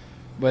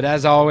 But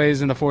as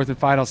always, in the 4th and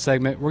final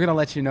segment, we're going to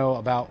let you know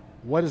about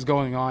what is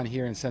going on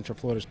here in Central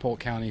Florida's Polk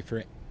County.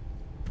 For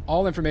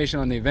all information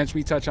on the events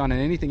we touch on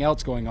and anything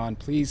else going on,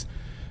 please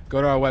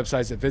go to our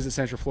websites at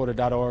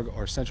visitcentralflorida.org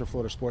or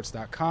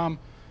centralfloridasports.com.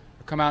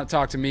 Come out and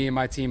talk to me and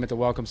my team at the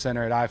Welcome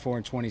Center at I-4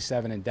 and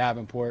 27 in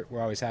Davenport.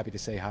 We're always happy to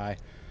say hi.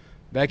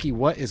 Becky,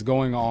 what is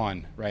going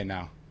on right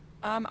now?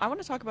 I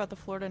want to talk about the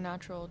Florida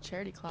Natural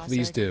Charity Classic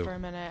Please do. for a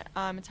minute.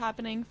 It's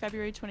happening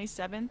February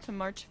 27th to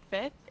March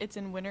 5th. It's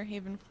in Winter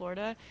Haven,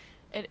 Florida.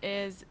 It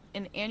is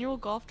an annual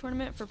golf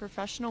tournament for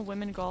professional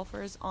women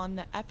golfers on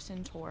the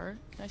Epson Tour.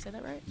 Did I say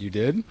that right? You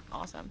did?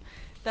 Awesome.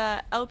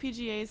 The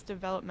LPGA's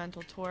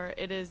developmental tour.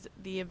 It is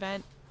the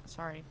event.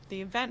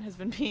 The event has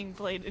been being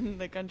played in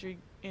the country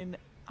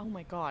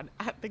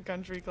at the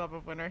Country Club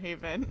of Winter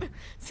Haven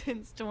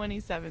since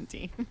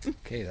 2017.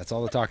 Okay, that's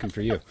all the talking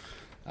for you.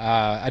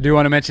 I do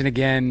want to mention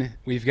again,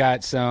 we've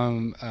got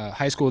some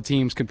high school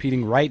teams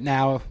competing right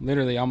now,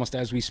 literally almost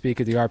as we speak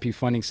at the RP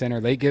Funding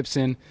Center. Lake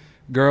Gibson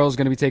girls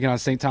going to be taking on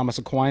St. Thomas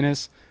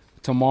Aquinas.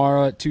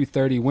 Tomorrow at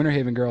 2:30, Winter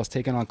Haven girls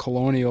taking on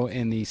Colonial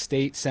in the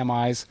state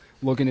semis,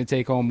 looking to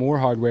take home more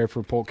hardware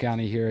for Polk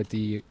County here at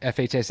the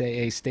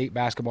FHSAA state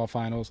basketball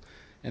finals.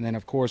 And then,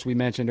 of course, we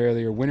mentioned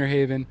earlier, Winter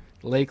Haven,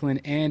 Lakeland,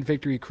 and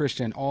Victory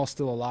Christian all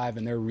still alive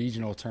in their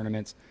regional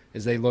tournaments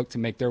as they look to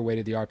make their way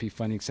to the RP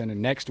Funding Center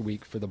next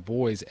week for the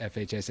boys'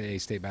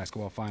 FHSAA state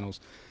basketball finals.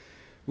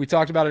 We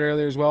talked about it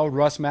earlier as well.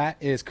 Russ Matt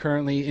is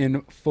currently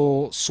in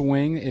full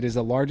swing. It is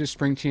the largest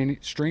spring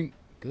training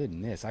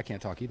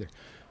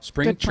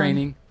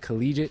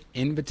collegiate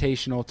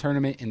invitational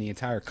tournament in the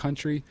entire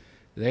country.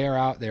 They are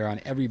out there on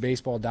every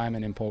baseball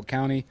diamond in Polk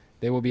County.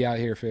 They will be out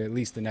here for at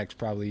least the next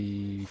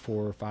probably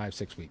 4, 5,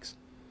 6 weeks.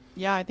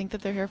 Yeah, I think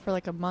that they're here for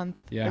like a month,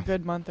 a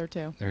good month or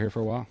two. They're here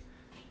for a while.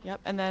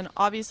 Yep, and then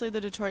obviously the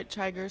Detroit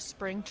Tigers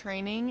spring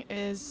training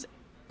is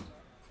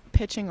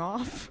pitching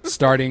off.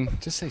 Starting.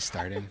 Just say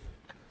starting.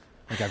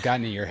 Like I've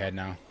gotten in your head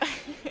now.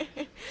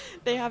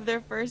 They have their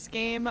first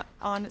game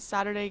on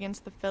Saturday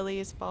against the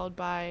Phillies, followed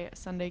by a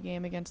Sunday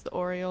game against the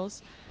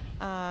Orioles.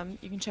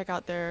 You can check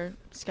out their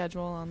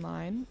schedule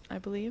online, I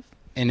believe.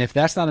 And if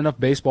that's not enough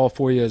baseball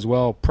for you as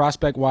well,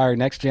 Prospect Wire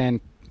Next Gen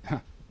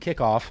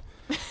kickoff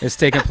is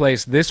taking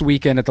place this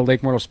weekend at the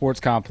Lake Myrtle Sports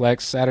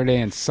Complex, Saturday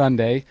and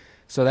Sunday.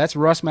 So that's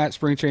Russ Matt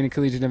Spring Training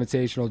Collegiate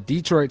Invitational,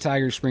 Detroit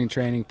Tigers Spring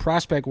Training,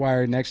 Prospect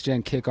Wire Next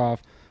Gen kickoff,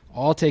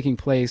 all taking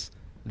place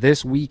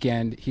this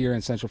weekend here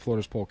in Central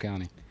Florida's Polk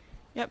County.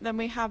 Yep, then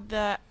we have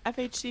the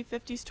FHC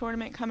 50s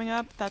tournament coming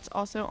up. That's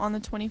also on the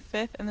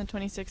 25th and the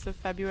 26th of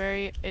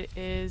February. It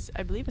is,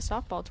 I believe, a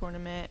softball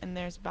tournament, and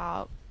there's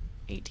about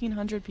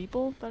 1,800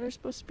 people that are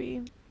supposed to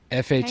be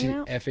hanging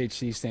out.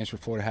 FHC stands for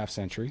Florida Half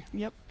Century.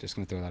 Yep. Just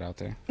going to throw that out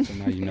there, so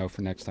now you know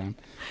for next time.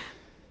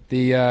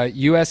 The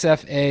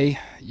USFA,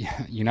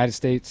 United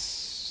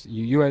States,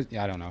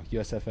 I don't know,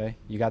 USFA,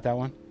 you got that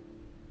one?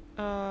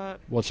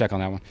 We'll check on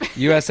that one.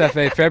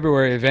 USFA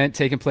February event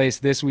taking place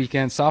this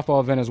weekend. Softball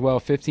event as well.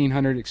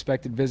 1,500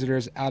 expected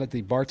visitors out at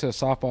the Bartow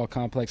Softball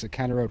Complex at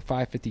County Road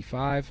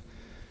 555.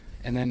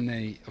 And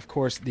then, of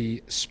course,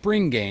 the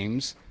spring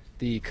games,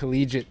 the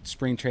Collegiate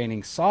Spring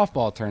Training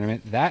Softball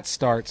Tournament. That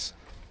starts,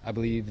 I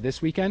believe,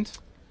 this weekend?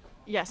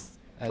 Yes.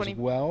 As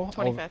well.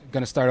 25th.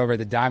 Going to start over at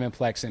the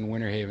Diamondplex in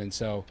Winter Haven.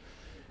 So,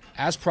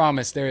 as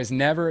promised, there is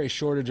never a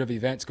shortage of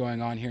events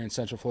going on here in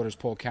Central Florida's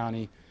Polk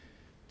County.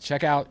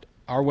 Check out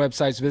our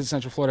websites, visit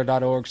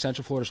centralflorida.org,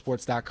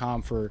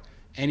 centralfloridasports.com for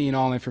any and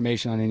all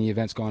information on any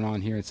events going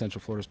on here in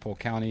Central Florida's Polk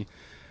County.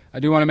 I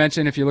do want to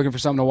mention, if you're looking for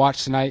something to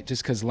watch tonight,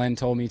 just because Len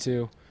told me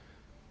to,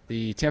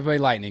 the Tampa Bay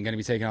Lightning going to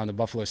be taking on the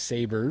Buffalo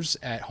Sabres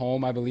at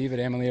home, I believe, at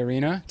Amalie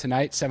Arena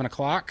tonight, 7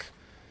 o'clock.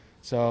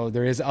 So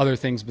there is other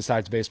things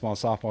besides baseball and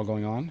softball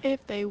going on.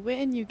 If they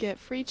win, you get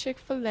free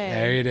Chick-fil-A.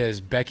 There it is,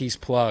 Becky's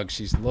plug.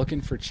 She's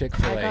looking for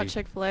Chick-fil-A. I got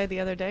Chick-fil-A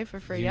the other day for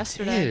free You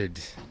yesterday. did.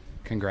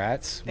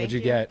 Congrats. Thank What'd you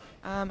get?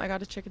 I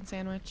got a chicken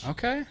sandwich.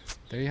 Okay.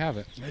 There you have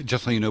it.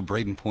 Just so you know,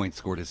 Braden Point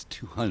scored his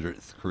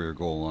 200th career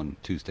goal on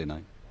Tuesday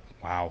night.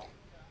 Wow.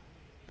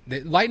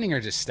 The Lightning are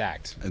just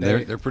stacked. And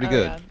they're pretty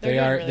good.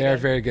 Yeah, They are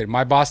very good.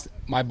 My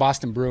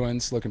Boston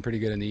Bruins looking pretty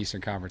good in the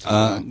Eastern Conference.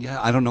 Yeah,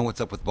 I don't know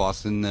what's up with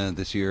Boston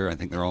this year. I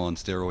think they're all on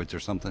steroids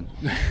or something.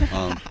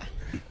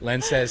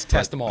 Len says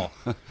test them all.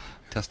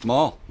 Test them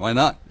all. Why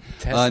not?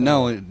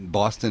 No,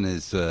 Boston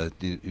is.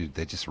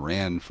 They just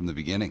ran from the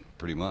beginning,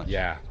 pretty much.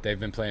 Yeah, they've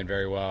been playing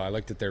very well. I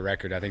looked at their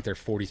record. I think they're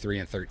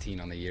 43-13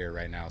 on the year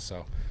right now.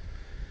 So,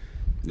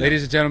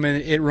 ladies and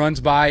gentlemen, it runs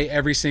by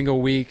every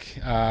single week.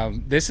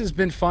 This has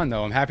been fun,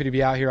 though. I'm happy to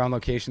be out here on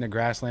location at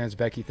Grasslands.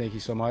 Becky, thank you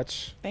so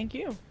much. Thank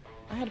you.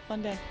 I had a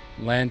fun day.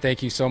 Len,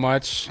 thank you so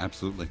much.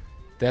 Absolutely.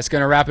 That's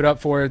going to wrap it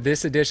up for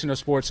this edition of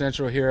Sports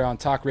Central here on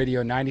Talk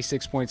Radio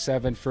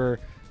 96.7. For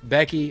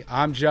Becky,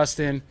 I'm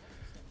Justin,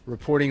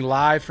 reporting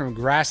live from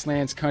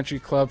Grasslands Country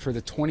Club for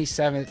the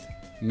 27th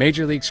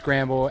Major League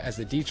Scramble as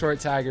the Detroit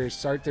Tigers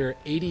start their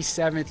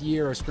 87th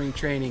year of spring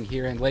training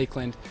here in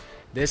Lakeland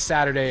this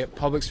Saturday at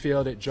Publix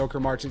Field at Joker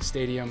Marchant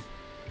Stadium.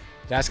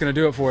 That's going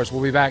to do it for us.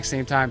 We'll be back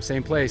same time,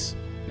 same place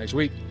next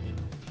week.